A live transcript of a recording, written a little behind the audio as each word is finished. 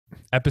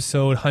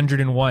Episode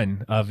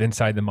 101 of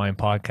Inside the Mind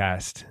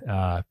podcast.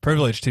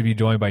 Privileged to be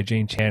joined by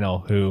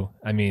Channell, who,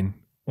 I mean,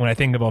 when I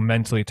think about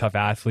mentally tough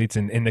athletes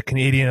in the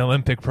Canadian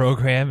Olympic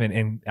program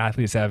and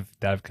athletes that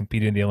have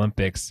competed in the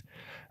Olympics,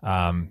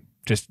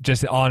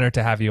 just an honor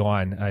to have you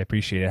on. I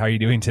appreciate it. How are you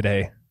doing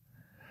today?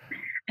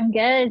 I'm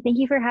good. Thank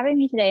you for having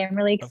me today. I'm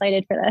really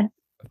excited for this.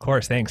 Of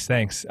course,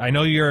 thanks. I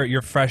know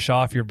you're fresh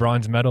off your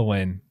bronze medal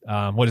win.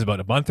 What is about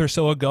a month or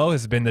so ago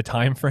has been the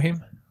time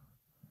frame?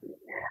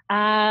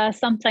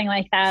 Something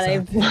like that.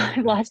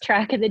 I've lost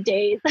track of the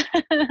days.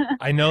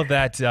 I know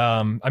that,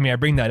 I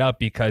bring that up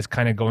because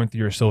kind of going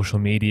through your social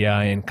media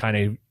and kind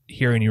of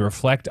hearing you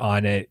reflect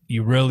on it,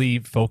 you really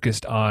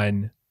focused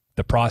on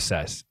the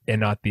process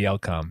and not the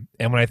outcome.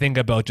 And when I think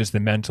about just the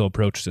mental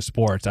approach to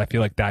sports, I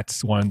feel like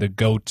that's one of the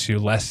go-to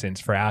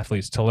lessons for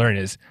athletes to learn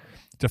is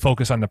to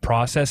focus on the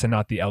process and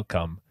not the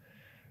outcome.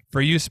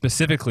 For you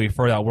specifically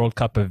for that World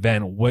Cup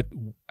event,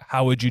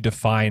 how would you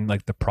define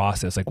like the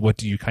process? Like, what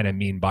do you kind of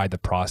mean by the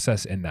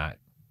process in that?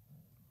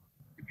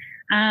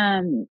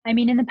 In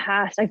the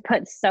past, I've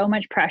put so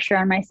much pressure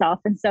on myself.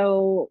 And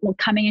so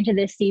coming into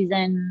this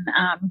season,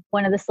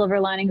 one of the silver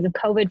linings of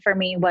COVID for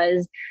me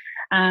was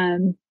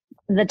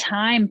the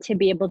time to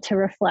be able to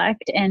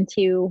reflect and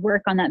to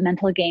work on that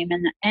mental game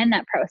and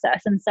that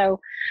process. And so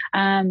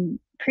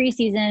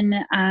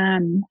preseason,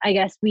 I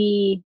guess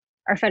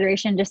our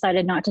federation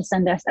decided not to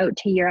send us out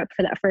to Europe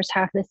for that first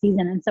half of the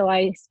season. And so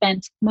I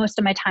spent most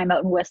of my time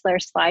out in Whistler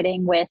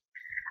sliding with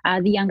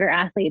the younger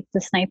athletes, the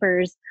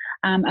snipers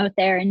out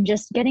there, and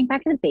just getting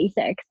back to the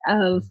basics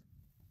of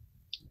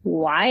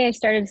why I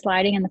started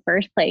sliding in the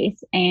first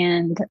place.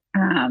 And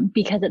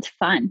because it's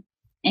fun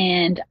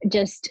and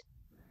just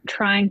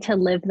trying to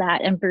live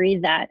that and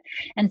breathe that.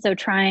 And so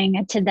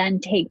trying to then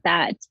take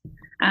that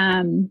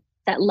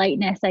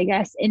lightness, I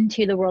guess,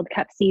 into the World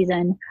Cup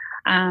season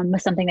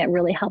was something that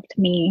really helped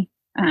me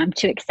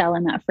to excel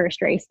in that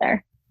first race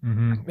there.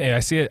 Mm-hmm. Yeah, I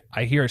see it.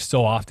 I hear it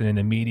so often in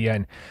the media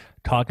and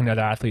talking to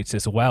other athletes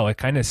as well. It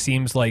kind of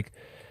seems like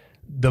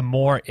the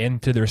more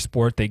into their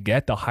sport they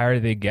get, the higher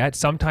they get.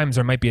 Sometimes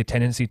there might be a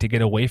tendency to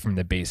get away from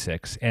the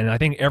basics. And I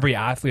think every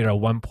athlete at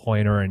one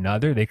point or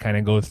another, they kind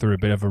of go through a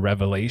bit of a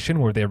revelation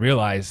where they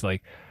realize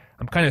like,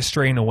 I'm kind of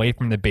straying away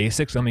from the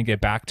basics. Let me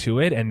get back to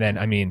it. And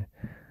then,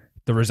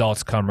 the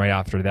results come right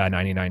after that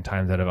 99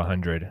 times out of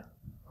 100.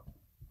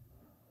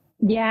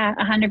 Yeah,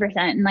 100%.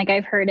 And like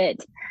I've heard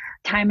it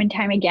time and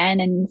time again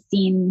and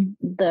seen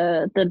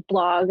the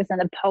blogs and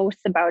the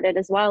posts about it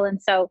as well.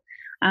 And so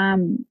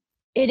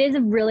it is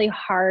a really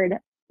hard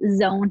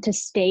zone to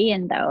stay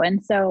in though.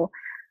 And so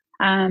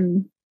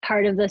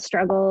part of the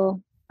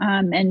struggle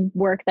and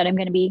work that I'm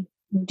going to be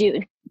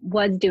doing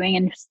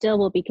and still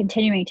will be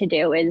continuing to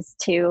do is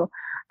to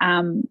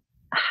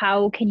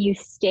how can you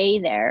stay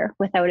there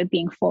without it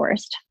being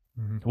forced?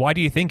 Why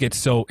do you think it's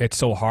so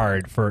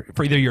hard for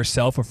either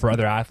yourself or for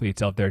other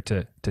athletes out there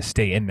to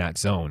stay in that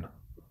zone?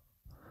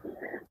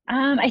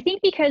 I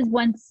think because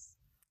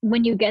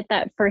when you get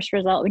that first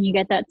result, when you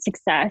get that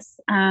success,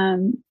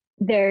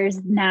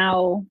 there's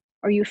now,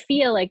 or you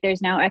feel like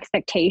there's now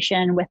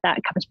expectation, with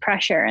that comes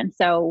pressure. And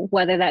so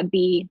whether that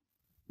be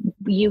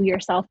you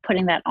yourself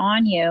putting that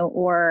on you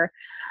or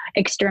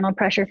external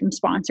pressure from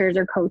sponsors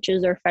or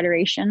coaches or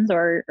federations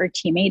or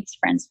teammates,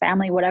 friends,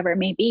 family, whatever it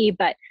may be.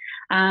 But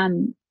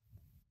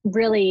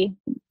really,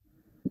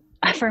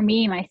 for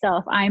me,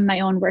 myself, I'm my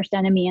own worst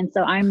enemy. And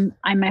so I'm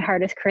my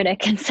hardest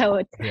critic. And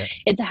so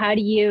it's how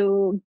do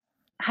you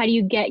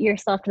get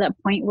yourself to that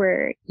point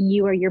where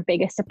you are your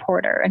biggest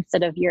supporter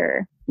instead of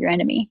your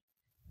enemy?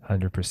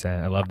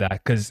 100%. I love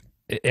that because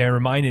it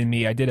reminded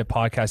me, I did a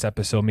podcast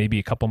episode maybe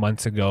a couple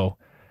months ago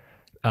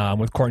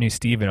with Courtney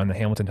Stephen on the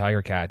Hamilton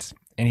Tiger Cats.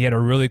 And he had a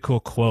really cool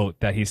quote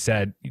that he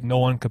said, no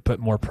one could put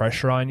more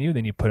pressure on you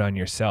than you put on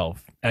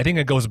yourself. And I think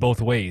it goes both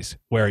ways,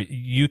 where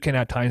you can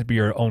at times be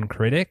your own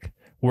critic,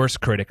 worst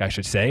critic, I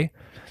should say.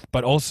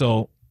 But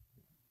also,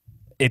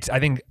 I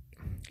think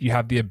you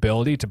have the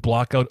ability to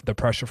block out the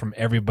pressure from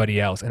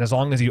everybody else. And as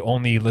long as you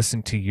only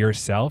listen to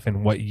yourself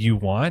and what you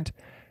want,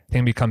 I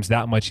think it becomes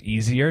that much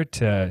easier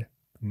to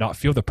not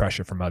feel the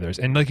pressure from others.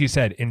 And like you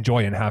said,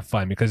 enjoy and have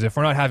fun. Because if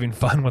we're not having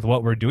fun with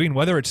what we're doing,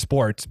 whether it's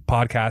sports,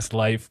 podcast,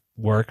 life,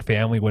 work,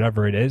 family,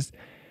 whatever it is,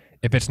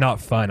 if it's not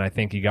fun, I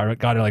think you got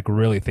to like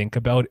really think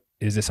about,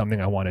 is this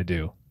something I want to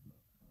do?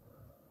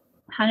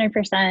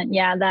 100%.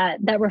 Yeah.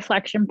 That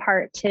reflection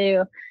part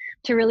to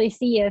really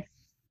see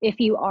if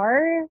you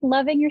are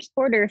loving your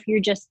sport or if you're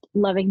just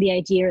loving the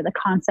idea or the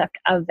concept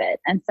of it.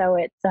 And so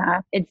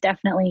it's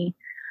definitely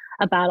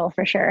a battle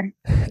for sure.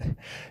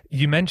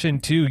 You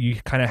mentioned too, you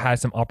kind of had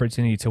some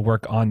opportunity to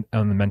work on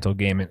the mental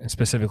game and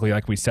specifically,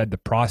 like we said, the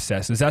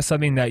process. Is that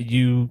something that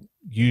you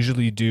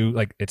usually do?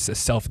 Like it's a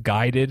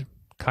self-guided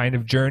kind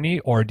of journey,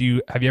 or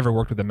have you ever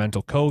worked with a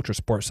mental coach or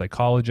sports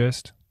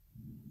psychologist?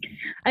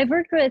 I've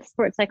worked with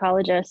sports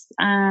psychologists.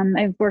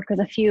 I've worked with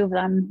a few of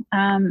them,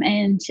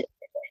 and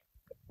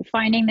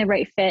finding the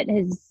right fit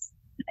is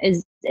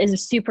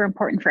is super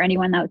important for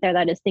anyone out there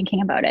that is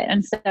thinking about it.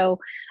 And so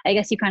I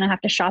guess you kind of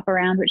have to shop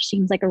around, which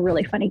seems like a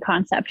really funny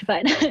concept,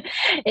 but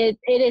it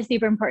is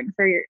super important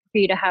for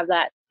you to have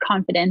that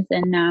confidence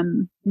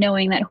and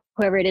knowing that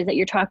whoever it is that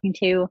you're talking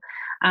to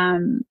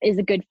is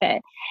a good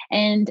fit.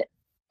 And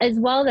as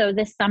well, though,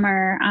 this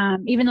summer,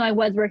 even though I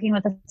was working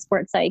with a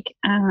sports psych,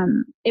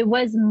 it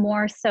was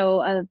more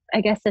so of,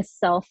 I guess, a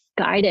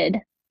self-guided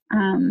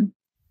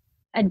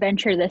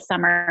adventure this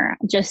summer.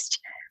 Just,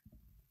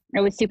 I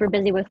was super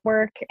busy with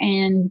work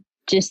and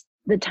just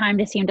the time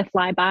just seemed to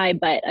fly by.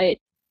 But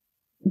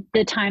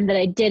the time that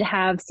I did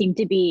have seemed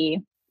to be,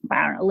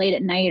 I don't know, late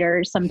at night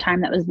or some time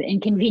that was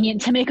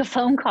inconvenient to make a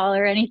phone call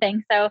or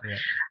anything. So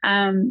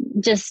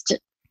just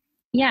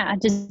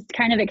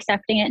kind of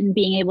accepting it and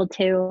being able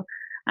to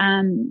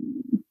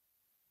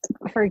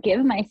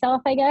forgive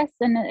myself, I guess,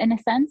 in a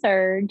sense,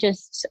 or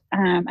just,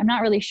 I'm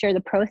not really sure the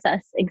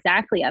process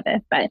exactly of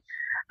it, but,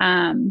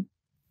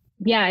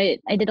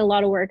 I did a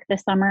lot of work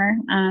this summer,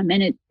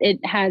 and it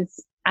has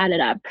added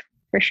up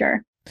for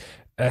sure.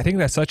 I think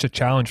that's such a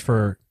challenge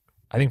for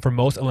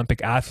most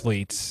Olympic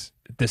athletes.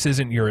 This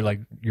isn't your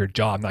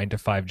job,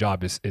 9-to-5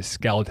 job is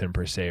skeleton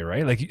per se,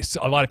 right? Like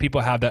a lot of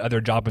people have that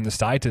other job on the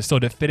side to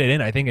fit it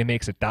in. I think it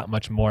makes it that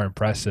much more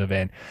impressive.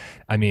 And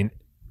I mean,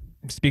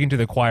 speaking to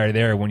the choir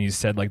there, when you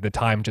said like the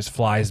time just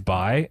flies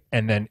by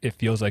and then it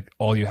feels like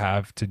all you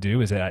have to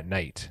do is at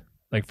night.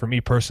 Like for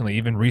me personally,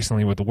 even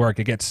recently with the work,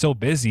 it gets so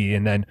busy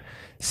and then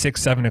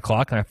 6-7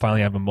 o'clock and I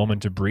finally have a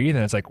moment to breathe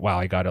and it's like, wow,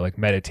 I got to like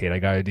meditate. I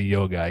got to do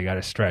yoga. I got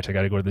to stretch. I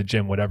got to go to the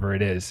gym, whatever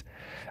it is.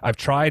 I've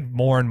tried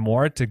more and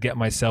more to get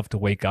myself to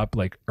wake up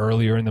like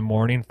earlier in the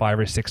morning, 5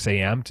 or 6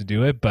 a.m. to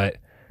do it. But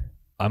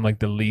I'm like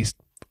the least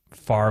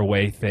far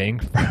away thing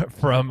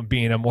from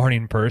being a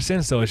morning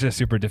person. So it's just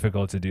super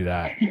difficult to do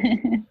that.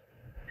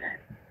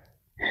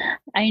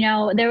 I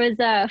know there was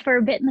for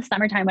a bit in the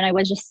summertime when I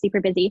was just super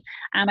busy.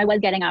 I was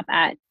getting up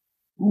at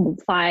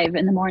 5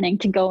 in the morning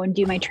to go and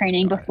do my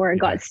training before it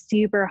got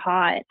super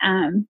hot.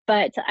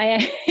 But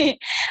I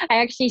I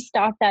actually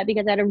stopped that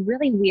because I had a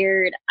really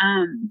weird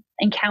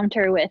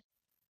encounter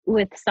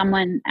with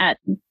someone at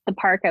the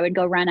park I would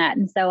go run at.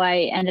 And so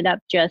I ended up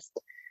just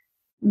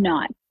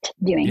not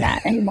doing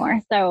that anymore.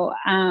 So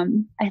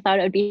I thought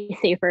it would be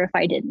safer if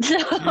I didn't. So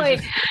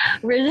I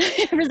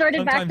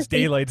resorted back to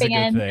daylight's a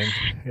good thing.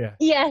 Yeah.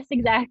 Yes,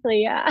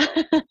 exactly. Yeah.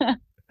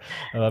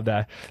 I love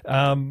that.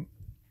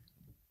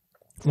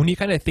 When you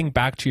kind of think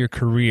back to your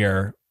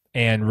career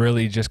and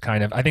really just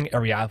kind of, I think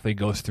every athlete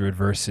goes through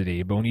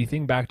adversity, but when you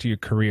think back to your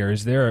career,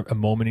 is there a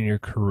moment in your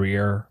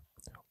career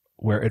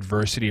where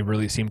adversity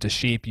really seemed to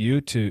shape you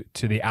to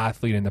the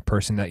athlete and the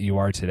person that you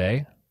are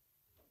today?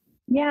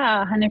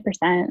 Yeah,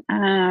 100%.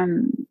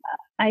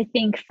 I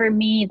think for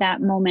me,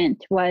 that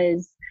moment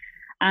was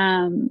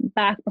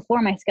back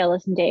before my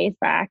skeleton days,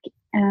 back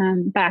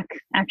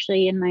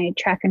actually in my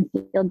track and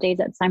field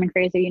days at Simon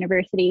Fraser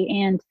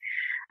University. And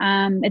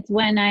it's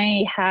when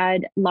I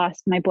had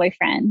lost my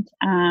boyfriend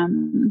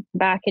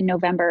back in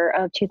November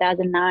of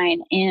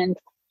 2009.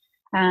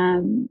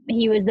 And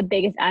he was the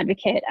biggest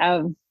advocate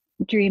of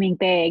dreaming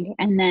big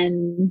and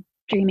then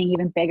dreaming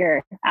even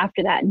bigger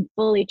after that, and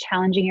fully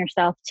challenging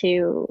yourself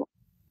to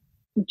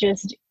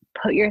just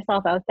put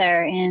yourself out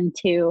there and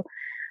to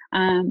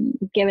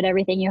give it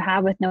everything you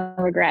have with no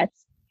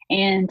regrets.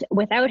 And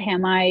without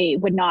him, I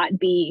would not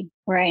be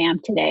where I am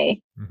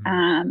today.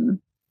 Mm-hmm.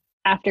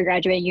 After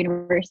graduating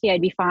university,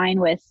 I'd be fine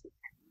with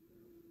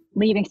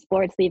leaving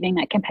sports, leaving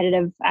that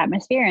competitive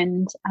atmosphere.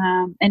 And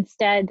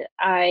instead,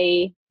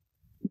 I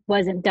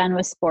wasn't done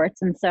with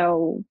sports. And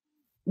so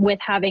with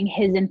having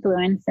his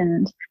influence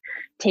and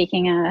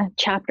taking a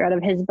chapter out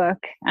of his book,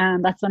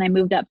 that's when I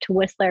moved up to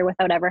Whistler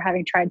without ever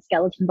having tried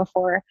skeleton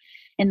before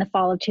in the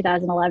fall of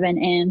 2011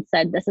 and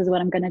said, this is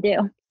what I'm going to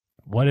do.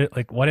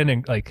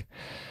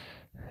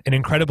 An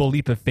incredible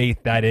leap of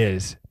faith that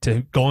is,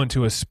 to go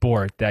into a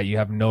sport that you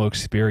have no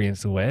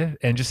experience with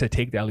and just to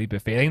take that leap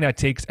of faith. I think that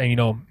takes,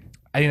 and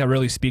I think that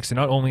really speaks to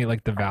not only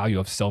like the value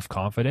of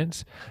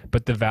self-confidence,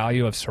 but the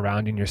value of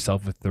surrounding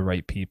yourself with the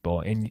right people.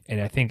 And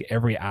I think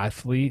every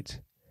athlete,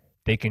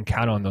 they can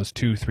count on those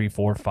 2, 3,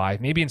 4,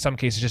 5, maybe in some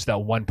cases just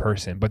that one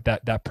person, but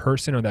that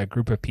person or that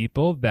group of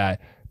people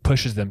that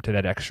pushes them to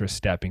that extra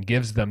step and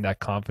gives them that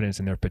confidence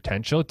in their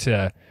potential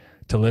to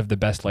live the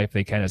best life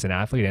they can as an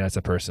athlete and as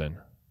a person.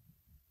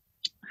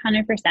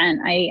 100%.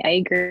 I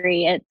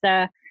agree. It's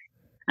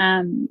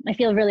I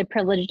feel really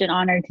privileged and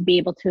honored to be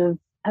able to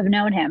have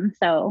known him.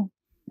 So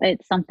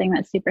it's something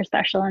that's super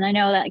special. And I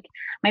know that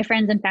my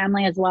friends and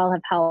family as well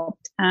have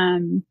helped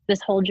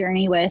this whole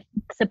journey with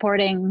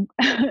supporting,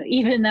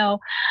 even though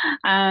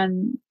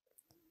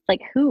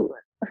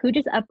who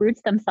just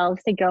uproots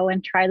themselves to go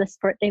and try the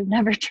sport they've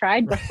never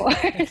tried before.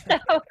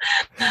 So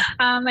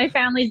my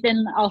family's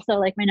been also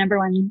like my number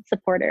one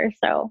supporter.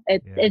 So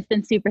it's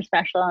been super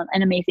special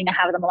and amazing to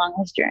have them along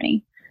this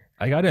journey.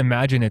 I got to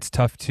imagine it's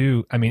tough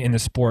too. I mean, in the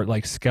sport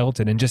like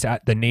skeleton and just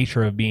at the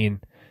nature of being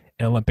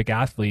an Olympic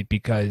athlete,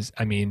 because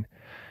I mean,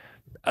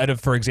 out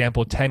of, for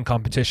example, 10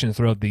 competitions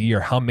throughout the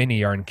year, how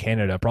many are in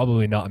Canada?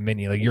 Probably not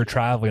many. Like, you're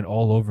traveling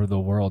all over the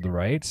world,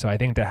 right? So I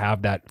think to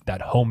have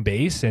that home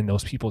base and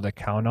those people to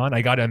count on,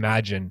 I got to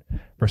imagine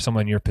for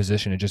someone in your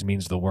position, it just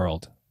means the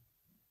world.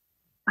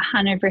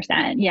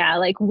 100%. Yeah.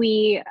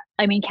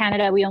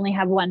 Canada, we only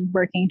have one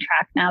working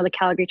track now. The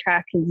Calgary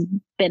track has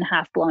been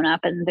half blown up,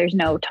 and there's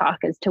no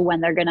talk as to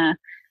when they're going to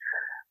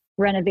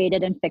renovate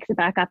it and fix it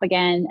back up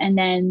again. And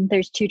then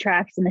there's two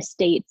tracks in the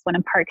States, one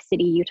in Park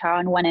City, Utah,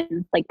 and one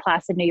in Lake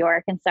Placid, New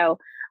York. And so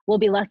we'll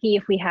be lucky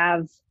if we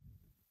have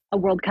a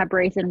World Cup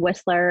race in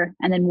Whistler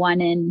and then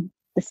one in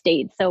the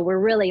States. So we're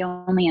really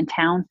only in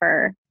town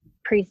for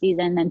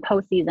preseason and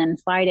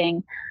postseason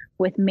sliding,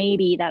 with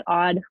maybe that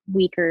odd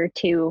week or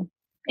two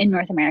in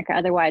North America.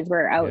 Otherwise,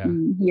 we're out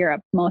in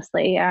Europe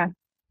mostly. Yeah.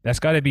 That's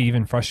got to be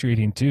even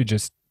frustrating too,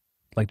 just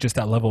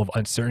that level of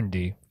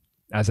uncertainty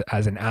as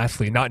an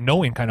athlete, not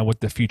knowing kind of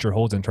what the future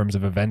holds in terms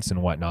of events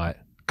and whatnot.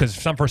 Because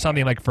for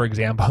something like, for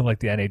example, like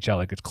the NHL,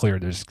 like, it's clear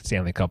there's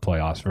Stanley Cup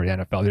playoffs. For the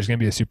NFL, there's going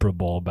to be a Super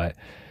Bowl. But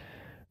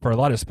for a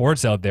lot of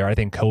sports out there, I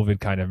think COVID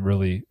kind of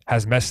really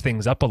has messed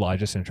things up a lot,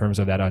 just in terms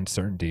of that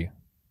uncertainty.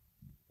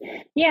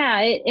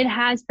 Yeah, it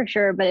has for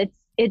sure. But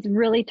it's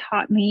really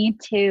taught me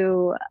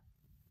to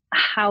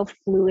how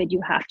fluid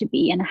you have to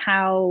be and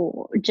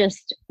how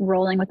just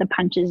rolling with the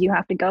punches you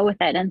have to go with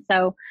it. And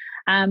so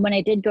when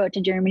I did go out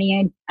to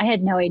Germany, I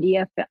had no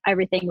idea if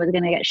everything was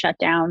going to get shut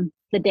down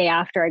the day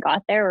after I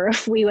got there, or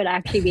if we would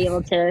actually be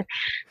able to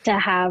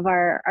have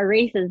our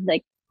races.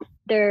 Like,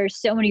 there's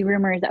so many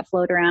rumors that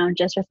float around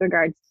just with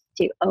regards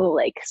to,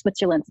 like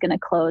Switzerland's going to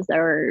close,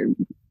 or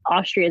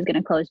Austria is going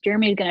to close,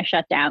 Germany is going to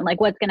shut down,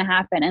 like what's going to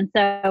happen. And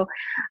so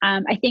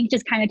I think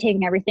just kind of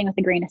taking everything with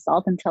a grain of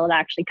salt until it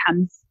actually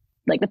comes,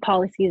 like the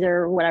policies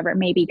or whatever it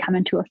may be, come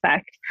into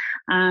effect,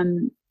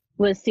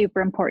 was super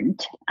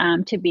important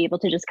to be able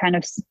to just kind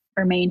of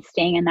remain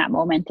staying in that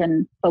moment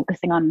and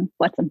focusing on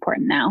what's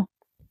important now.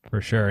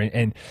 For sure.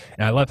 And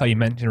I love how you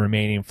mentioned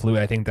remaining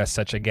fluid. I think that's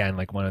such, again,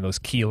 like one of those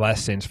key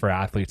lessons for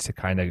athletes to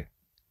kind of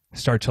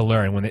start to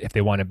learn if they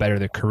want to better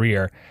their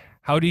career.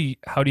 How do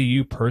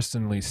you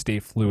personally stay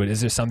fluid? Is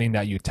there something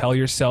that you tell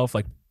yourself,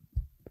 like,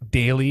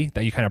 daily,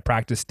 that you kind of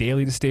practice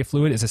daily to stay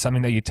fluid? Is it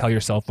something that you tell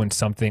yourself when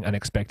something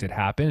unexpected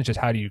happens? Just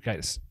how do you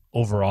guys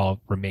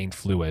overall remain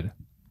fluid?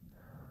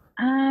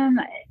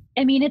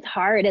 It's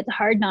hard. It's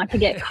hard not to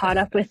get caught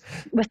up with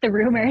the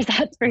rumors,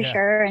 that's for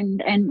sure,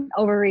 and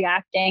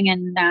overreacting.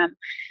 And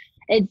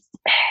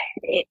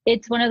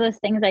it's one of those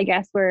things, I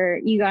guess, where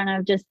you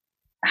gotta just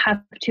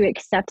have to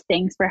accept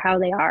things for how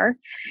they are.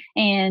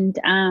 And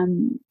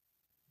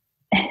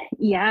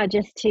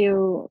just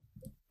to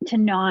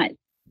not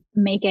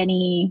make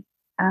any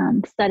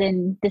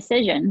sudden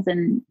decisions,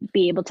 and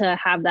be able to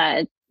have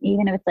that,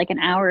 even if it's like an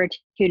hour or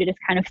two, to just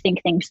kind of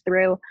think things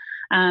through.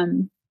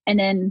 And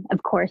then,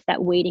 of course,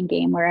 that waiting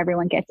game where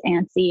everyone gets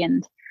antsy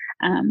and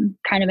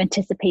kind of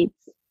anticipates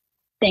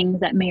things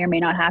that may or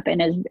may not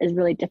happen is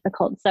really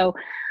difficult. So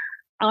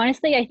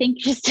honestly, I think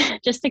just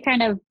to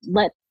kind of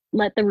let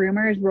the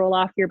rumors roll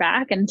off your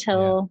back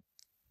until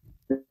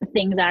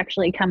things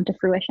actually come to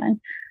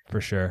fruition. For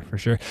sure.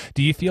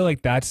 Do you feel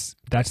like that's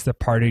the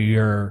part of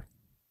your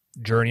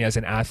journey as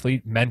an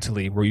athlete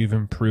mentally where you've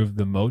improved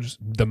the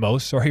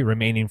most,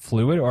 remaining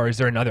fluid? Or is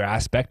there another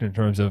aspect in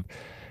terms of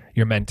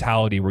your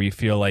mentality where you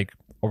feel like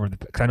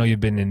because I know you've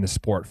been in the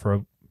sport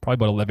for probably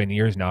about 11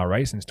 years now,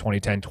 right? Since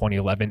 2010,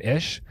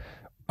 2011-ish.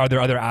 Are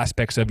there other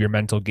aspects of your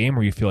mental game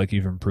where you feel like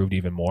you've improved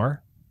even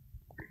more?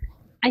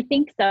 I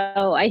think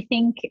so. I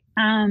think,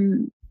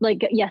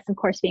 yes, of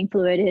course, being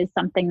fluid is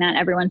something that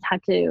everyone's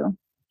had to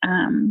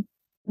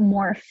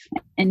morph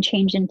and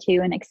change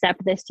into and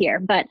accept this year.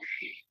 But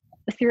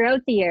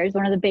throughout the years,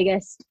 one of the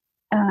biggest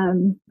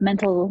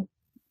mental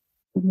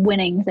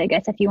winnings, I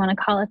guess, if you want to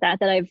call it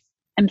that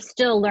I'm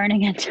still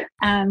learning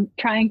and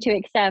trying to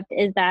accept,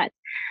 is that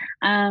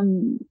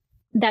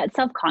that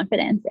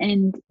self-confidence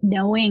and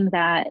knowing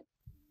that,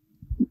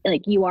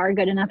 like, you are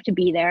good enough to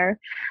be there,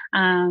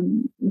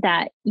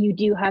 that you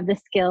do have the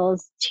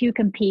skills to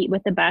compete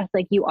with the best,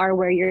 like you are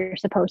where you're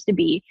supposed to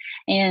be.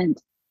 And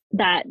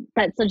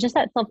so just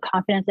that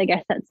self-confidence, I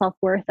guess, that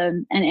self-worth,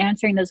 and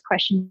answering those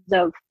questions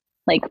of,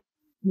 like,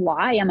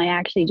 why am I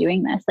actually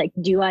doing this? Like,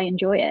 do I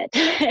enjoy it?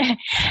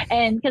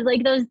 And because,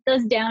 like,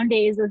 those down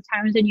days, those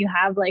times when you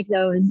have like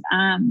those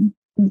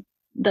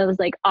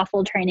like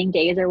awful training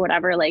days or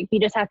whatever, like, you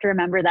just have to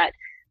remember that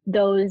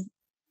those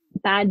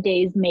bad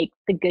days make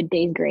the good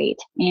days great.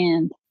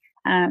 And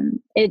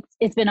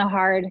it's been a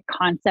hard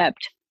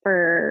concept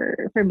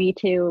for me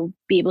to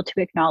be able to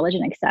acknowledge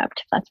and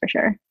accept. That's for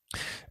sure.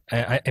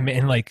 I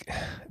mean, like,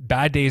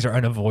 bad days are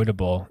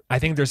unavoidable. I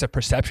think there's a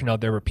perception out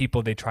there where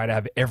people, they try to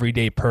have every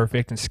day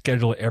perfect and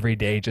schedule every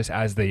day just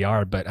as they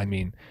are. But I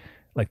mean,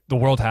 like, the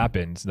world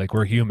happens, like,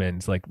 we're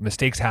humans, like,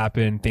 mistakes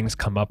happen, things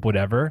come up,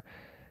 whatever.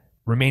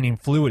 Remaining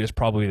fluid is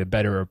probably the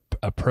better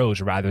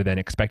approach rather than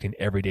expecting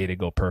every day to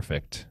go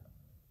perfect.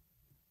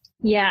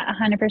 Yeah,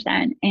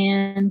 100%.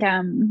 And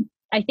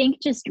I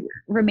think just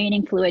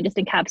remaining fluid just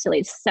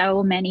encapsulates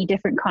so many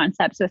different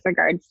concepts with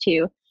regards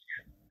to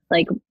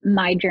like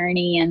my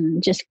journey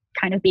and just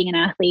kind of being an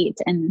athlete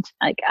and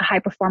like a high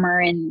performer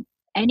in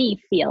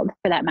any field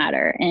for that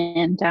matter.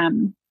 And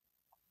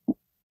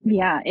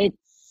yeah,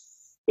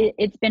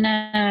 it's been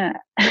a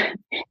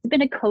it's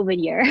been a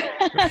COVID year.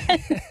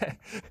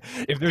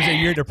 If there's a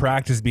year to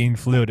practice being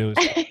fluid, it was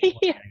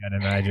Yeah. I gotta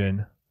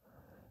imagine.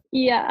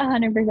 Yeah,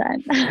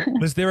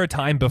 100%. Was there a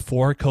time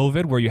before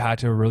COVID where you had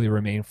to really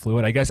remain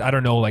fluid? I guess I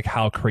don't know like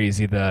how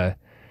crazy the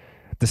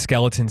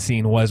skeleton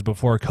scene was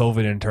before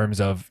COVID in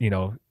terms of,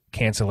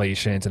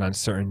 cancellations and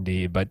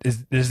uncertainty, but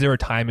is there a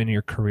time in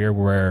your career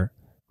where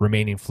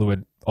remaining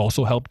fluid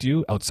also helped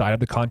you outside of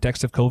the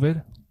context of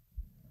COVID?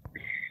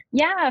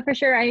 Yeah, for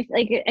sure. I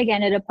like,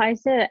 again, it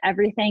applies to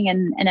everything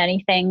and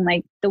anything.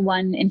 Like the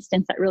one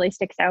instance that really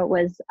sticks out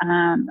was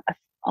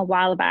a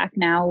while back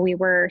now, we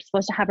were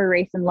supposed to have a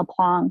race in La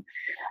Planche,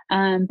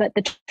 but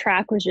the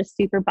track was just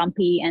super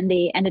bumpy and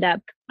they ended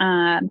up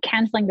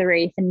canceling the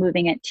race and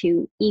moving it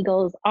to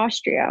Eagles,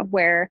 Austria,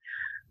 where,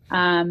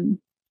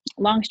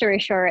 long story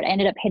short, I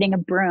ended up hitting a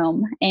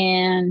broom.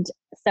 And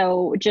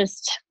so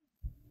just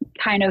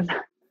kind of,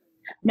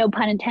 no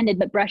pun intended,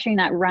 but brushing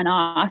that run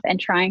off and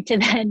trying to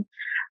then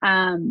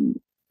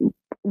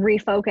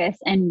refocus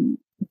and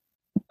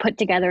put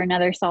together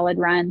another solid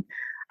run.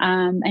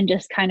 And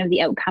just kind of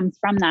the outcomes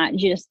from that.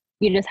 You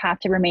just have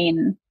to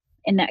remain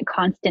in that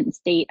constant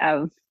state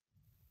of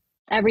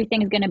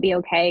everything's going to be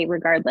okay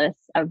regardless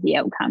of the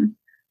outcome.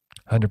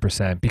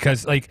 100%.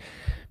 Because like,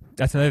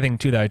 that's another thing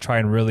too that I try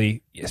and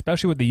really,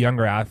 especially with the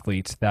younger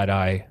athletes that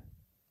I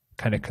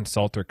kind of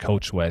consult or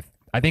coach with,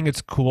 I think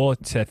it's cool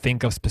to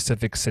think of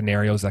specific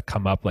scenarios that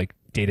come up like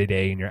day to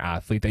day in your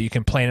athlete that you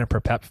can plan and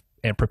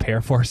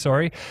prepare for,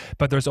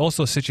 but there's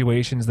also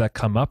situations that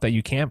come up that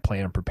you can't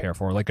plan and prepare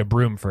for, like a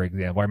broom, for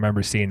example. I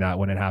remember seeing that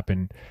when it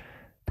happened,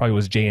 probably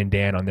was Jay and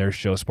Dan on their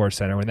show, Sports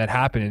Center, when that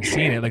happened, and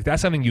seeing it, like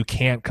that's something you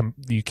can't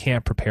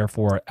prepare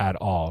for at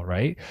all,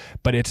 right?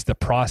 But it's the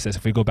process.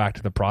 If we go back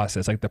to the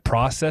process, like the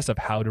process of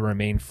how to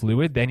remain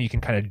fluid, then you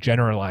can kind of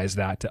generalize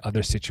that to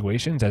other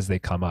situations as they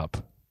come up.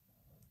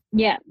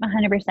 Yeah,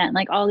 100%.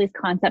 Like all these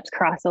concepts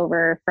cross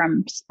over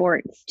from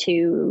sports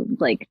to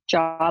like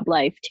job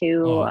life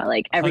to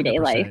like everyday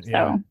life.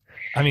 Yeah. So,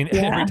 I mean,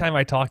 every time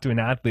I talk to an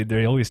athlete,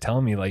 they always tell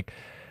me like,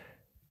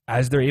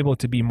 as they're able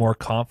to be more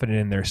confident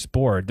in their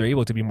sport, they're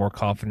able to be more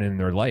confident in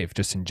their life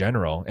just in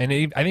general. And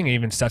I think it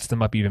even sets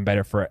them up even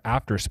better for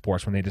after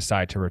sports when they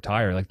decide to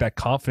retire. Like that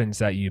confidence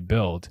that you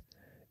build,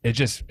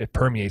 it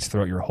permeates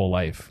throughout your whole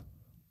life.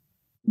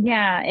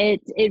 Yeah,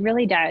 it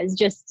really does.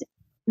 Just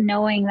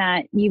knowing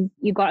that you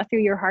got through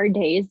your hard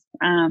days.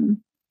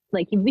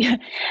 Like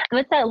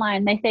what's that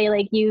line? They say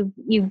like you've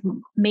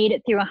made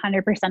it through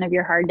 100% of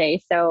your hard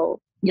days. So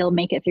you'll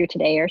make it through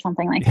today or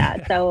something like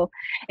that. So,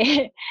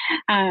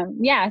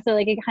 yeah. So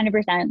like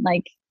 100%,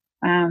 like,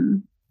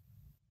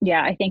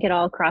 yeah, I think it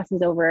all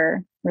crosses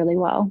over really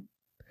well.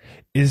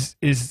 Is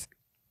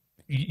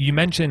you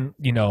mentioned,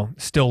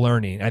 still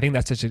learning. I think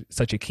that's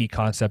such a key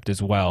concept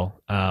as well.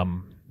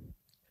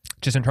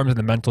 Just in terms of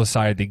the mental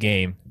side of the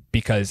game,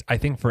 because I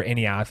think for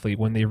any athlete,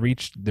 when they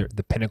reach the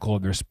pinnacle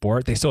of their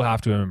sport, they still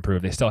have to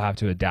improve. They still have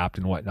to adapt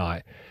and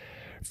whatnot.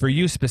 For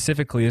you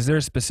specifically, is there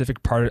a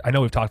specific part? I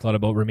know we've talked a lot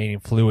about remaining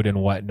fluid and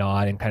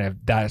whatnot, and kind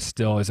of that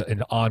still is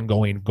an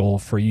ongoing goal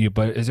for you,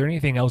 but is there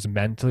anything else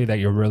mentally that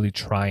you're really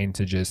trying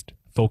to just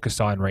focus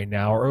on right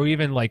now, or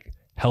even like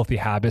healthy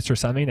habits or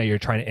something that you're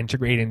trying to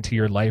integrate into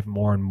your life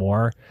more and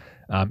more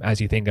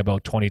as you think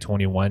about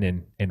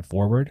 2021 and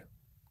forward?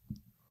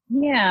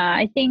 Yeah,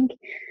 I think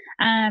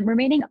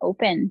remaining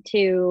open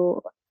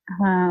to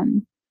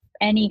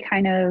any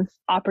kind of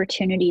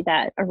opportunity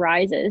that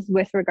arises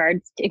with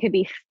regards to, it could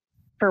be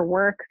for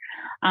work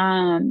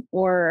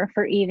or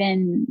for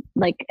even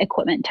like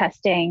equipment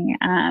testing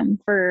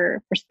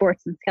for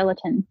sports and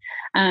skeleton,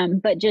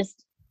 but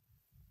just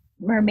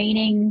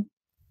remaining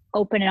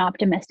open and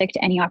optimistic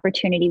to any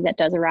opportunity that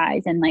does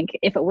arise. And like,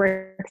 if it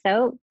works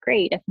out,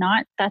 great. If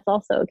not, that's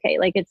also okay.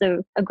 Like it's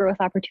a growth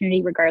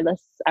opportunity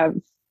regardless of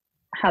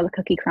how the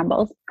cookie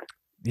crumbles.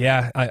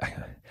 Yeah.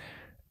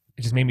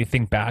 It just made me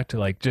think back to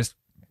like just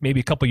maybe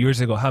a couple of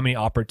years ago, how many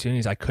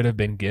opportunities I could have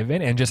been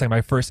given. And just like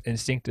my first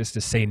instinct is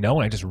to say no,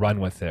 and I just run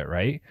with it.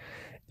 Right.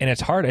 And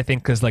it's hard, I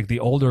think, because like the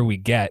older we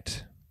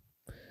get,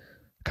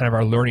 kind of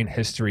our learning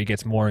history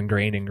gets more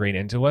ingrained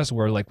into us,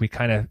 where like we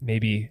kind of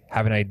maybe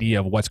have an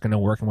idea of what's going to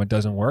work and what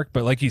doesn't work.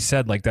 But like you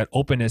said, like that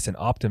openness and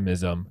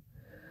optimism,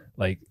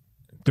 like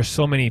there's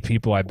so many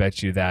people, I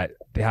bet you, that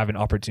they have an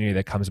opportunity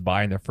that comes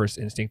by and their first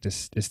instinct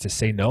is to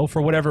say no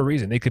for whatever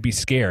reason. They could be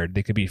scared.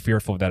 They could be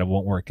fearful that it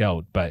won't work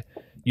out, but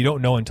you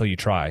don't know until you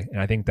try.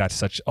 And I think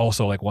that's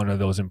also like one of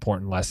those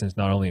important lessons,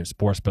 not only in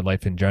sports, but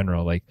life in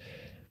general. Like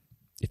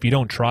if you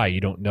don't try,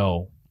 you don't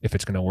know if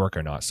it's going to work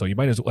or not. So you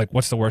might as well, like,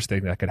 what's the worst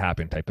thing that could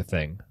happen type of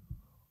thing.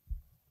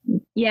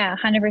 Yeah,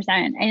 100%.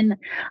 And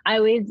I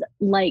always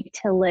like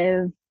to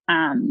live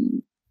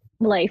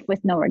life with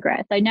no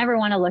regrets. I never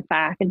want to look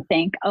back and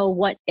think, oh,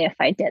 what if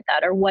I did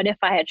that? Or what if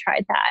I had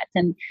tried that?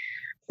 And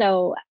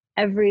so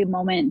every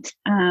moment,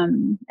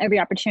 every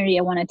opportunity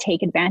I want to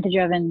take advantage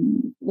of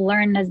and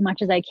learn as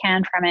much as I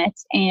can from it.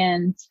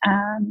 And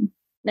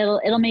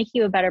it'll make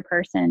you a better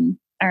person,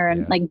 or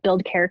like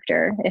build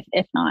character,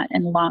 if not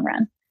in the long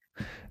run.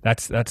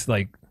 That's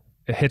like,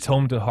 it hits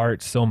home to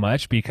heart so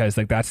much, because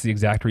like that's the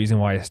exact reason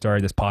why I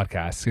started this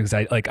podcast, because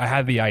I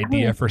had the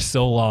idea for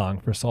so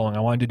long. I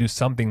wanted to do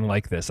something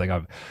like this. Like,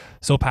 I'm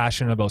so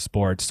passionate about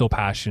sports, so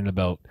passionate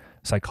about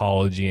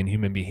psychology and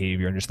human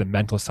behavior and just the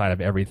mental side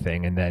of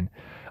everything. And then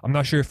I'm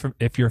not sure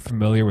if you're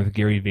familiar with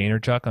Gary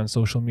Vaynerchuk on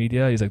social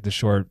media. He's like the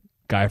short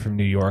guy from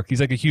New York. He's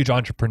like a huge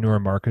entrepreneur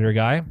marketer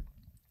guy.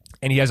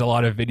 And he has a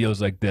lot of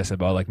videos like this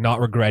about like not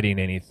regretting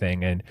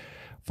anything and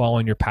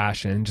following your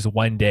passion. Just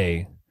one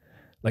day,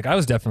 like I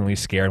was definitely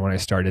scared when I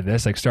started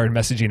this, like started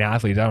messaging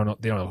athletes. They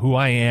don't know who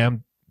I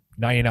am.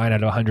 99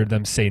 out of 100 of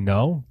them say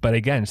no. But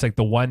again, it's like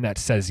the one that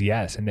says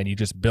yes. And then you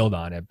just build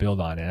on it.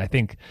 And I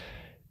think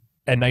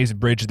a nice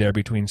bridge there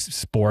between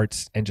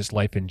sports and just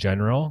life in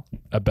general,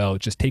 about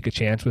just take a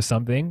chance with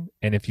something.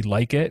 And if you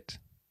like it,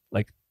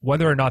 like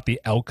whether or not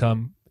the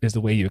outcome is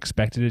the way you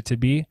expected it to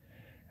be,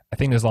 I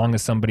think as long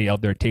as somebody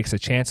out there takes a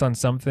chance on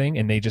something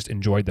and they just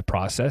enjoyed the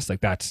process,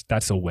 like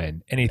that's a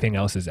win. Anything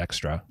else is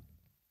extra.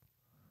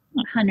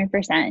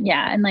 100%.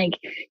 Yeah. And like,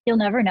 you'll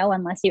never know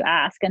unless you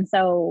ask. And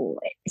so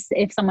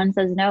if someone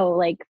says no,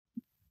 like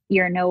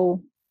you're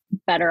no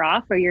better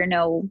off or you're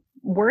no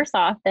worse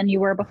off than you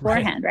were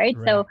beforehand. Right.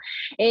 So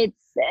I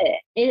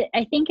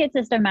think it's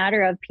just a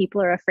matter of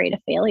people are afraid of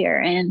failure.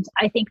 And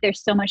I think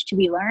there's so much to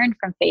be learned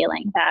from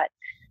failing that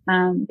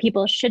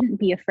people shouldn't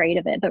be afraid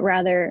of it, but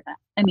rather,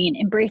 I mean,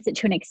 embrace it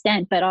to an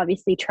extent, but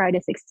obviously try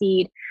to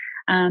succeed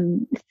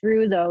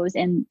through those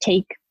and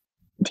take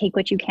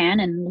what you can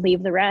and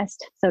leave the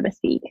rest, so to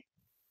speak.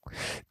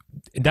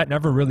 That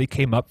never really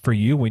came up for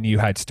you when you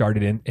had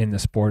started in the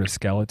sport of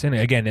skeleton.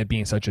 Again, it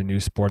being such a new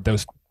sport,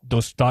 those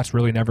thoughts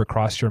really never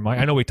crossed your mind.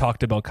 I know we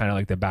talked about kind of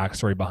like the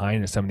backstory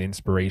behind it, some of the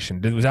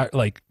inspiration. Was that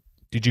like,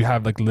 did you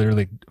have like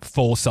literally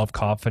full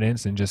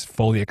self-confidence and just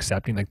fully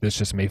accepting like this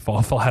just may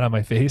fall flat on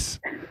my face?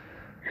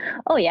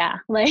 Oh yeah.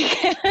 Like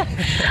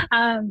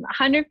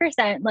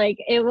 100%. Like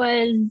it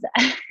was,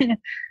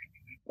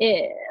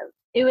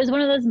 it was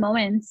one of those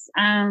moments,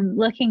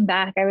 looking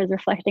back, I was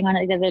reflecting on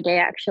it the other day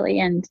actually,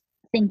 and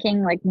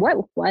thinking like, what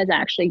was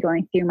actually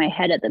going through my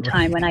head at the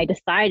time when I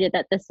decided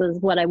that this was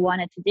what I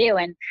wanted to do.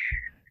 And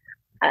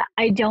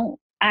I don't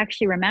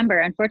actually remember,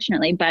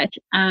 unfortunately, but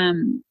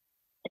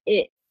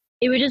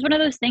it was just one of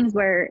those things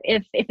where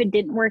if it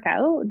didn't work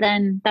out,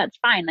 then that's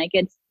fine. Like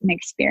it's an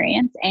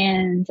experience,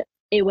 and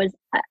it was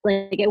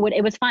like,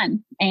 it was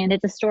fun and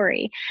it's a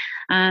story.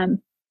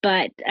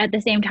 But at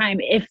the same time,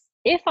 if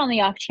on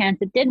the off chance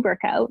it did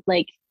work out,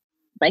 like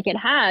it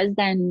has,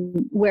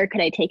 then where could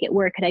I take it?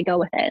 Where could I go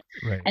with it?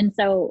 Right. And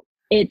so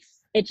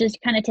it's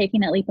just kind of taking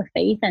that leap of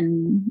faith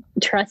and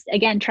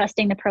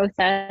trusting the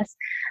process,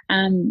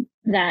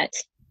 that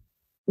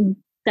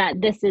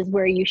this is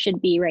where you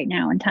should be right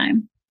now in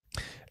time.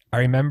 I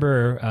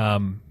remember,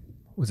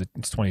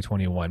 it's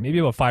 2021, maybe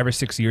about 5 or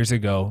 6 years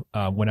ago,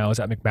 when I was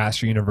at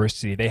McMaster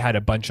University, they had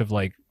a bunch of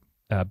like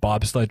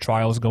bobsled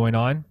trials going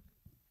on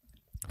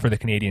for the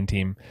Canadian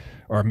team,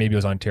 or maybe it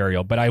was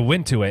Ontario, but I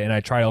went to it and I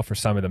tried out for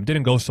some of them.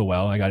 Didn't go so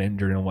well. I got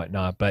injured and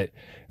whatnot. But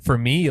for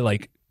me,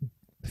 like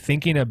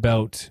thinking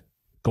about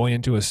going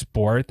into a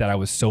sport that I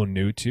was so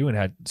new to and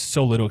had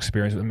so little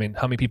experience with, I mean,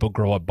 how many people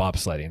grow up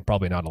bobsledding?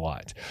 Probably not a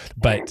lot.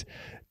 But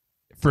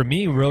for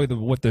me, really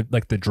what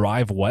the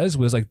drive was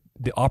like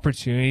the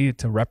opportunity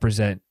to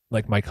represent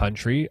like my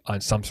country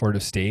on some sort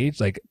of stage.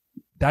 Like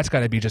that's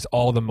got to be just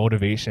all the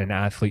motivation an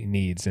athlete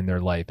needs in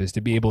their life, is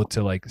to be able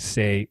to like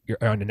say you're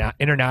on an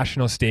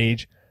international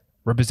stage,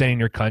 representing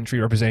your country,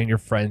 representing your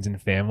friends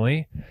and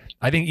family.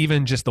 I think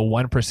even just the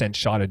 1%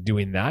 shot of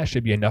doing that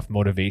should be enough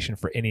motivation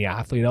for any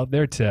athlete out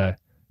there to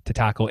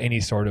tackle any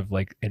sort of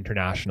like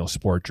international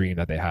sport dream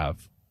that they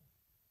have.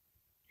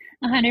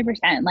 100%.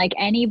 Like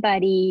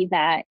anybody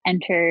that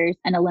enters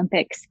an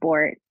Olympic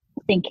sport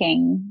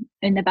thinking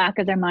in the back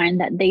of their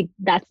mind that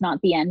that's not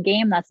the end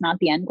game, that's not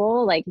the end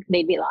goal, like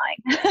they'd be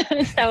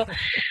lying. So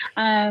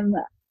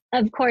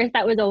of course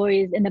that was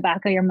always in the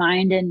back of your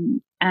mind.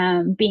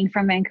 And being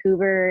from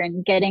Vancouver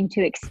and getting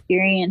to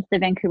experience the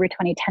Vancouver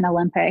 2010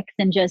 Olympics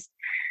and just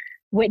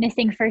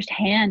witnessing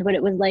firsthand what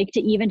it was like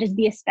to even just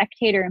be a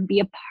spectator and be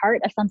a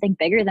part of something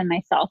bigger than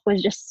myself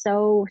was just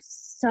so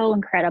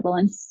incredible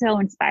and so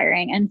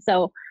inspiring. And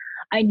so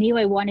I knew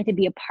I wanted to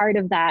be a part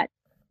of that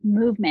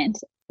movement,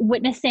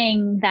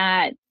 witnessing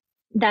that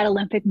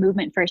Olympic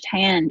movement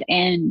firsthand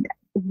and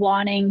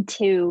wanting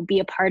to be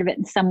a part of it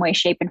in some way,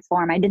 shape, and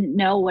form. I didn't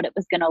know what it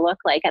was going to look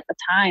like at the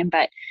time,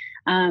 but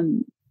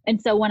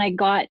and so when I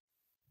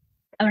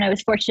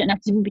was fortunate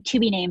enough to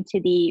be named to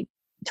the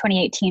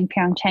 2018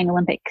 Pyeongchang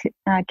Olympic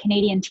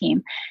Canadian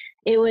team,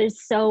 it was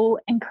so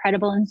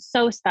incredible and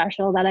so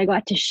special that I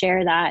got to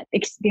share that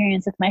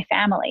experience with my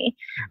family.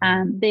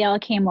 They all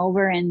came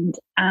over and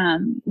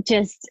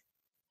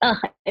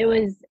it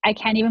was, I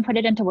can't even put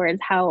it into words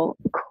how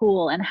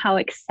cool and how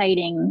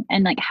exciting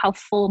and like how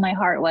full my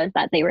heart was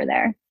that they were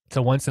there. It's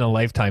a once in a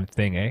lifetime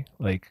thing, eh?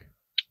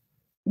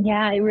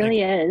 Yeah, it Like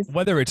really is.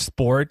 whether it's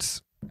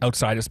sports,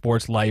 outside of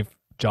sports, life,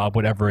 job,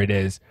 whatever it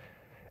is,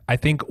 I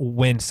think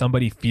when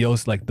somebody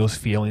feels like those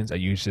feelings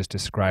that you just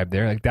described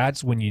there, like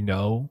that's when you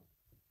know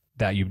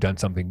that you've done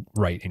something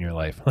right in your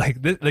life.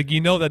 Like this, like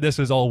you know that this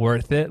is all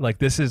worth it. Like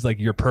this is like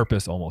your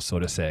purpose almost, so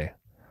to say.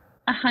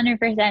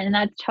 100%. And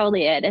that's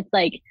totally it. It's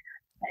like,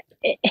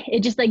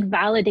 it just like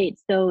validates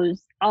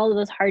all of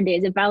those hard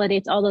days. It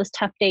validates all those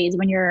tough days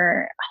when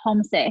you're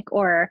homesick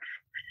or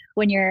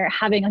when you're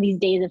having these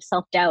days of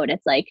self-doubt.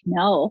 It's like,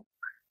 no,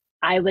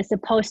 I was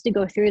supposed to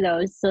go through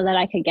those so that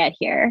I could get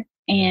here.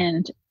 Yeah.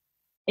 And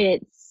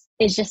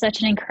it's just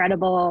such an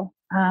incredible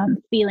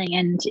feeling.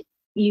 And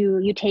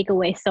you take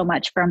away so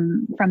much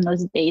from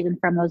those days and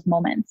from those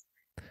moments.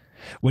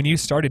 When you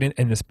started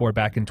in the sport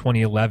back in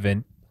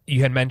 2011,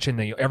 you had mentioned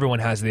that everyone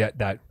has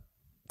that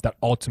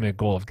ultimate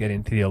goal of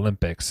getting to the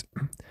Olympics.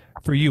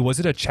 For you, was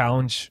it a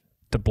challenge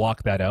to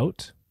block that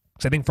out?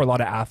 Because I think for a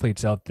lot of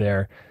athletes out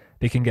there,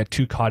 they can get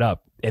too caught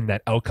up in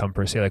that outcome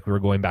per se, like we were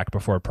going back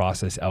before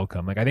process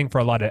outcome. Like I think for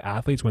a lot of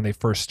athletes, when they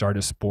first start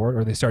a sport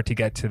or they start to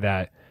get to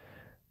that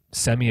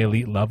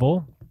semi-elite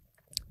level,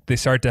 they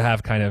start to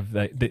have kind of,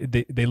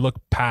 they look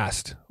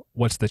past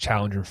what's the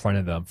challenge in front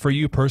of them. For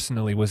you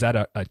personally, was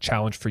that a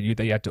challenge for you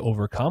that you had to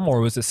overcome, or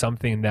was it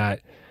something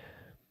that,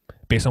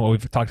 based on what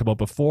we've talked about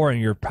before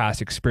and your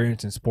past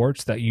experience in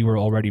sports, that you were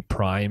already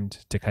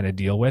primed to kind of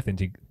deal with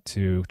and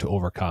to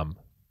overcome?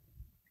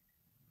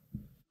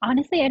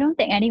 Honestly, I don't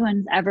think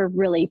anyone's ever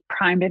really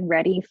primed and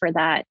ready for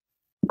that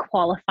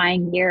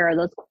qualifying year or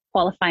those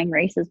qualifying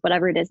races,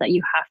 whatever it is that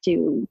you have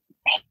to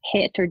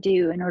hit or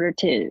do in order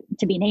to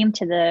be named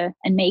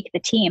and make the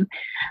team.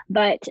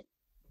 But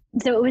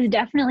so it was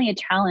definitely a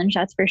challenge,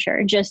 that's for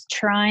sure. Just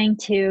trying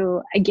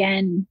to,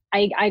 again,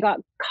 I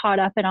got caught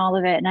up in all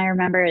of it. And I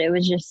remember it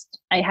was just,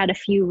 I had a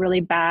few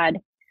really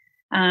bad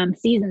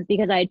seasons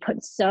because I had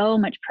put so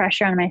much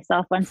pressure on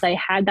myself. Once I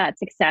had that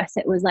success,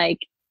 it was like,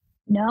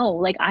 no,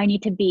 like I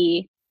need to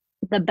be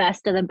the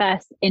best of the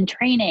best in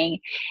training,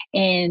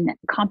 in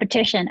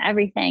competition,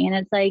 everything. And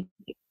it's like,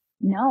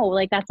 no,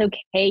 like that's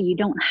okay. You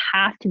don't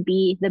have to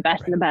be the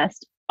best of the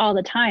best all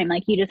the time.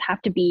 Like you just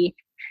have to be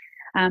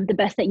the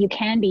best that you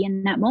can be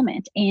in that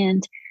moment.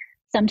 And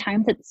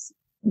sometimes it's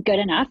good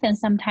enough and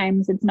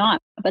sometimes it's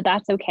not, but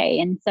that's okay.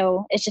 And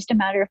so it's just a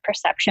matter of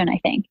perception, I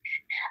think.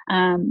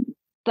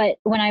 But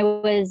when I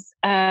was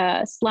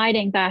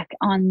sliding back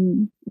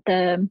on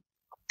the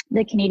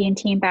Canadian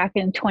team back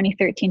in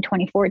 2013,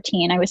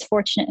 2014, I was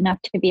fortunate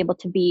enough to be able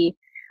to be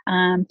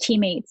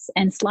teammates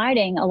and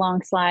sliding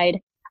alongside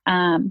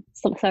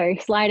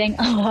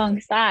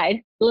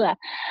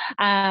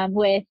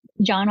with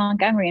John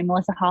Montgomery and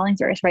Melissa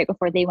Hollingsworth right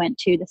before they went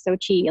to the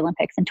Sochi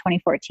Olympics in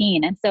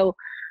 2014. And so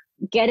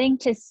getting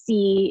to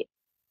see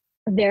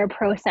their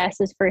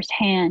processes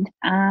firsthand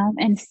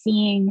and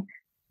seeing,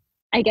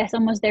 I guess,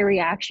 almost their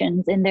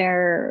reactions in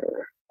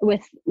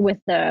with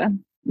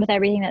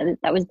everything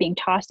that was being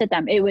tossed at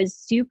them, it was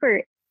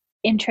super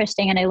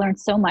interesting and I learned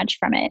so much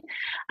from it.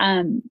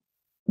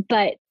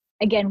 But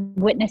again,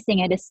 witnessing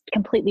it is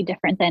completely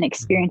different than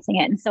experiencing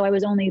it. And so I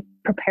was only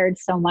prepared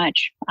so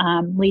much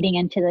leading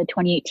into the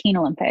 2018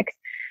 Olympics.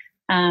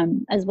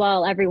 As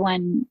well,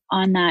 everyone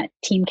on that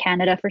Team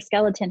Canada for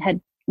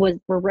skeleton were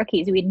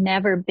rookies. We'd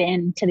never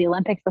been to the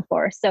Olympics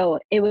before. So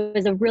it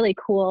was a really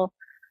cool,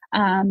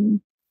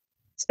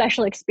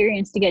 special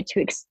experience to get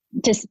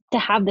to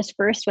have this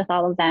first with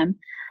all of them.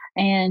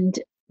 And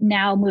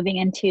now moving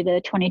into the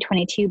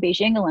 2022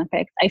 Beijing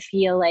Olympics, I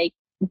feel like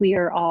we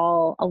are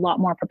all a lot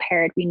more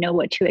prepared. We know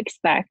what to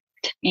expect.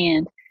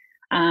 And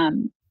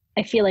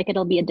I feel like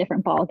it'll be a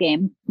different ball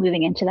game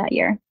moving into that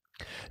year.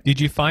 Did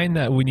you find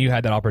that when you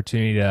had that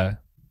opportunity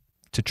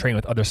to train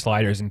with other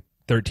sliders in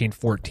 13,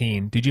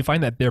 14, did you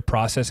find that their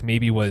process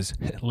maybe was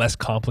less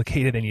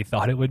complicated than you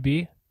thought it would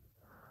be?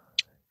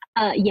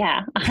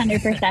 Yeah,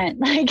 100%.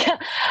 Like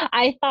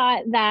I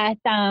thought that,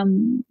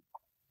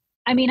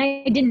 I mean,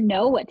 I didn't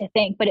know what to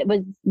think, but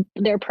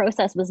their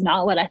process was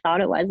not what I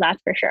thought it was,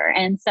 that's for sure.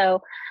 And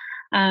so,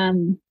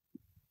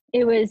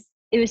 it was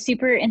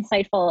super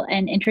insightful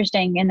and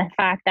interesting in the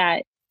fact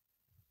that,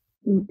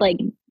 like,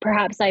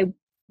 perhaps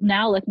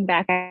now looking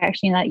back,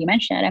 actually, now that you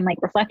mentioned it, I'm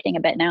like reflecting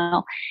a bit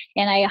now,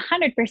 and I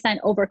 100%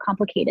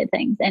 overcomplicated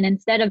things. And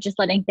instead of just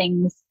letting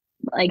things,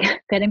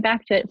 like getting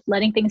back to it,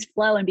 letting things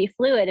flow and be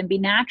fluid and be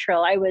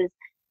natural, I was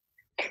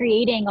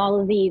creating all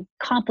of these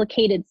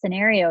complicated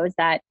scenarios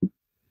that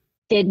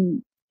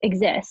didn't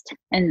exist.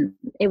 And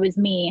it was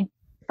me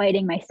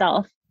fighting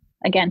myself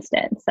against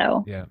it.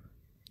 So, yeah.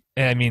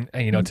 And I mean,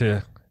 you know,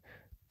 to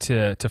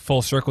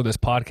full circle this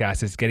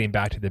podcast is getting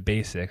back to the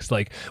basics.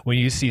 Like when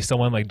you see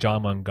someone like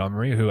John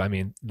Montgomery, who, I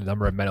mean, the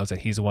number of medals that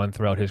he's won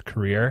throughout his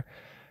career,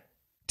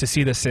 to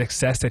see the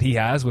success that he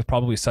has with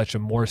probably such a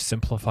more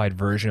simplified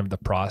version of the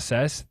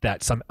process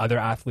that some other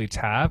athletes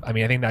have. I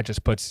mean, I think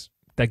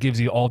that gives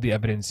you all the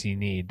evidence you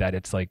need that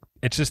it's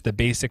just the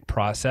basic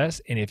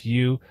process. And if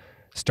you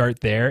start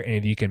there and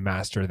if you can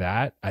master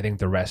that, I think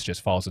the rest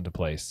just falls into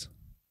place.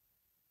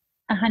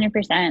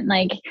 100%.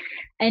 Like,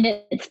 and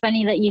it's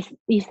funny that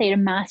you say to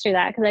master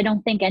that, because I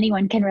don't think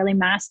anyone can really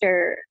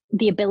master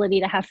the ability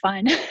to have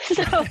fun.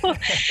 So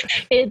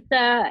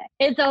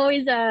it's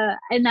always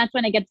and that's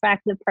when it gets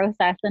back to the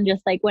process, and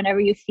just like whenever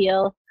I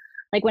feel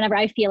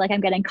like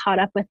I'm getting caught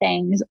up with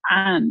things,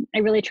 I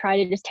really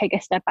try to just take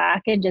a step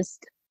back and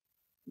just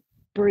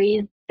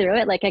breathe through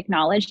it, like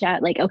acknowledge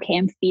that, like, okay,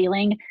 I'm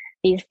feeling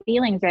these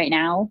feelings right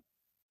now,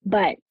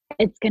 but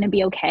it's going to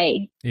be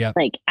okay. Yeah.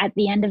 Like at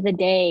the end of the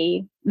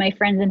day, my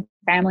friends and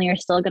family are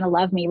still going to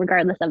love me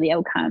regardless of the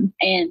outcome.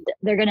 And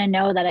they're going to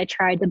know that I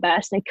tried the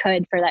best I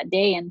could for that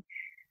day.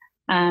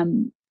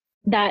 And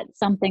that's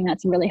something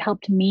that's really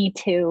helped me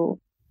to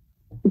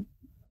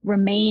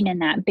remain in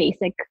that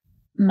basic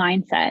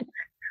mindset,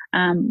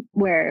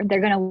 where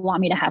they're going to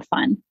want me to have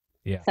fun.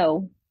 Yeah.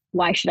 So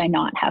why should I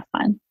not have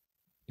fun?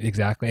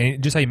 Exactly.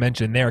 And just how you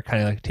mentioned there,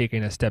 kind of like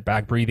taking a step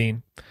back,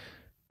 breathing,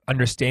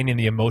 understanding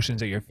the emotions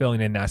that you're feeling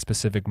in that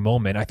specific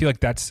moment. I feel like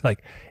that's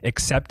like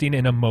accepting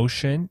an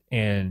emotion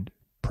and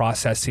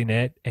processing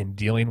it and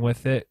dealing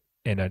with it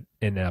in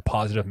a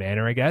positive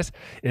manner, I guess,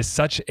 is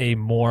such a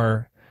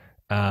more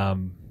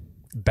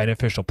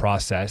beneficial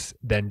process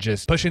than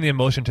just pushing the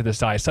emotion to the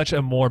side. Such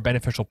a more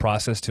beneficial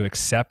process to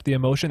accept the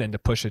emotion and to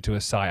push it to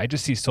a side. I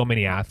just see so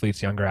many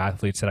athletes, younger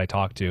athletes that I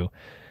talk to,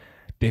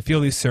 they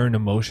feel these certain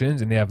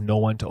emotions and they have no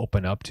one to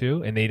open up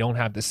to, and they don't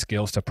have the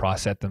skills to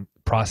process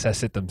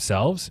it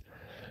themselves.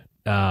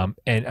 And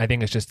I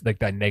think it's just like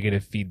that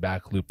negative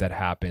feedback loop that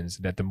happens,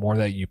 that the more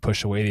that you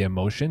push away the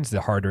emotions,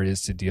 the harder it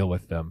is to deal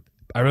with them.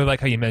 I really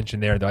like how you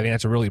mentioned there, though. I think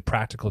that's a really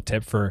practical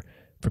tip for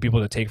people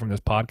to take from this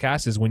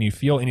podcast, is when you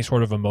feel any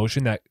sort of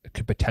emotion that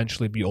could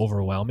potentially be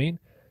overwhelming,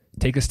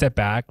 take a step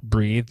back,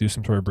 breathe, do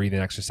some sort of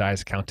breathing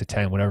exercise, count to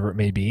 10, whatever it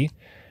may be.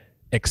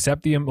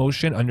 Accept the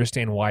emotion,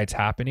 understand why it's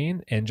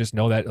happening, and just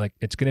know that like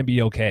it's going to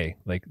be okay.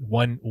 Like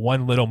one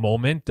little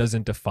moment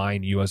doesn't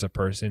define you as a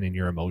person and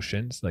your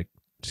emotions. Like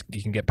just,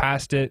 you can get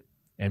past it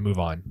and move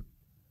on.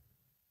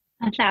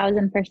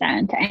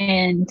 1,000%.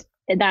 And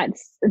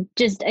that's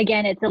just,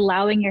 again, it's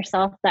allowing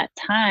yourself that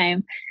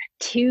time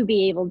to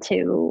be able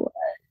to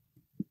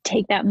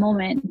take that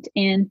moment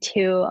and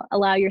to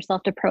allow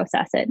yourself to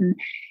process it. And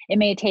it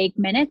may take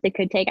minutes, it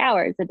could take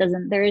hours.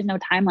 There is no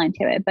timeline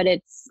to it, but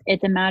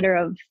it's a matter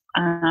of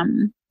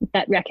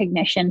that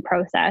recognition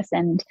process,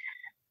 and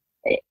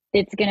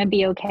it's going to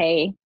be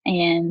okay.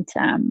 And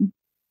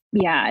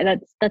yeah,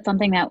 that's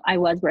something that I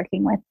was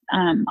working with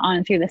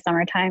on through the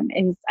summertime,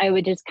 is I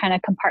would just kind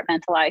of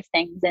compartmentalize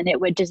things, and it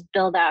would just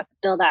build up.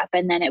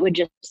 And then it would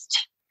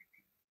just,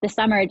 the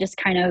summer, just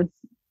kind of,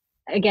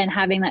 again,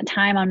 having that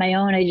time on my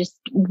own, I just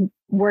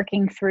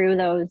working through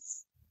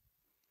those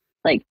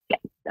like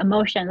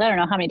emotions. I don't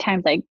know how many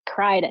times I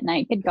cried at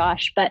night, good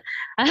gosh, but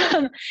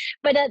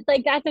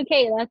like, that's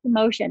okay. That's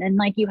emotion. And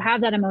like, you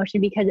have that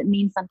emotion because it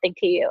means something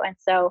to you. And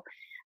so,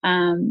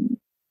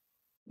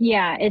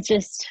 yeah, it's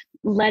just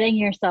letting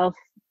yourself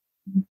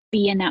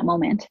be in that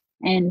moment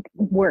and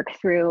work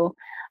through,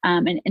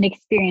 and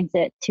experience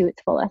it to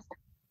its fullest.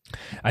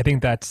 I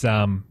think that's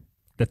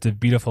a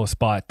beautiful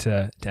spot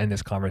to end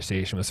this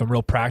conversation, with some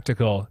real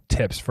practical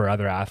tips for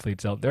other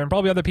athletes out there, and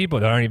probably other people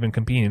that aren't even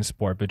competing in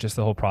sport, but just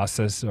the whole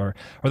process or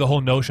the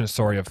whole notion,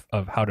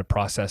 of how to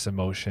process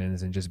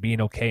emotions and just being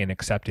okay and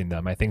accepting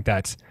them. I think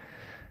that's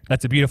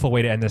a beautiful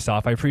way to end this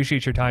off. I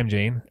appreciate your time,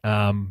 Jane.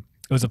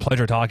 It was a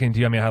pleasure talking to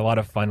you. I mean, I had a lot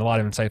of fun, a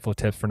lot of insightful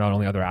tips for not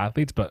only other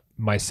athletes, but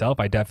myself.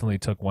 I definitely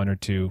took one or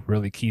two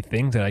really key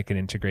things that I can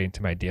integrate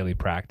into my daily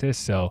practice.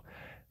 So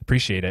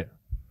appreciate it.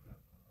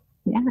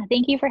 Yeah,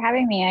 thank you for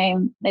having me.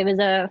 It was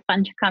a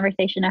fun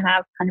conversation to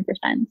have, 100%.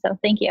 So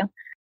thank you.